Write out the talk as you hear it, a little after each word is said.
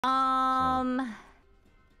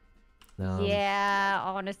Yeah,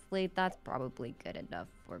 honestly, that's probably good enough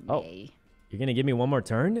for me. You're gonna give me one more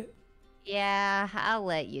turn? Yeah, I'll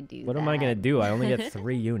let you do that. What am I gonna do? I only get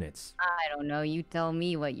 3 units. I don't know. You tell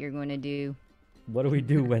me what you're gonna do. What do we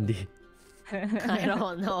do, Wendy? I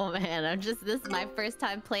don't know, man. This is my first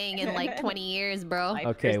time playing in like 20 years, bro.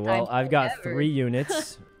 Okay, well, I've got 3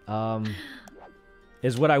 units.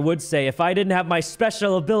 Is what I would say. If I didn't have my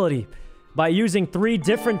special ability, by using 3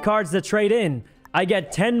 different cards to trade in, I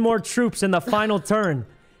get 10 more troops in the final turn.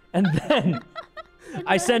 And then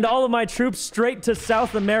I send all of my troops straight to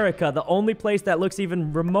South America, the only place that looks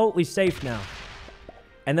even remotely safe now.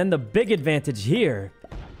 And then the big advantage here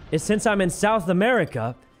is since I'm in South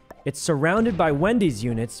America, it's surrounded by Wendy's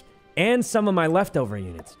units and some of my leftover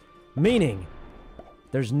units. Meaning,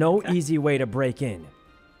 there's no easy way to break in.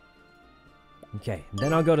 Okay,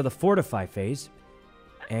 then I'll go to the fortify phase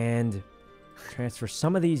and transfer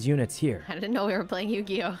some of these units here. I didn't know we were playing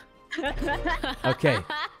Yu-Gi-Oh! Okay,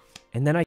 and then I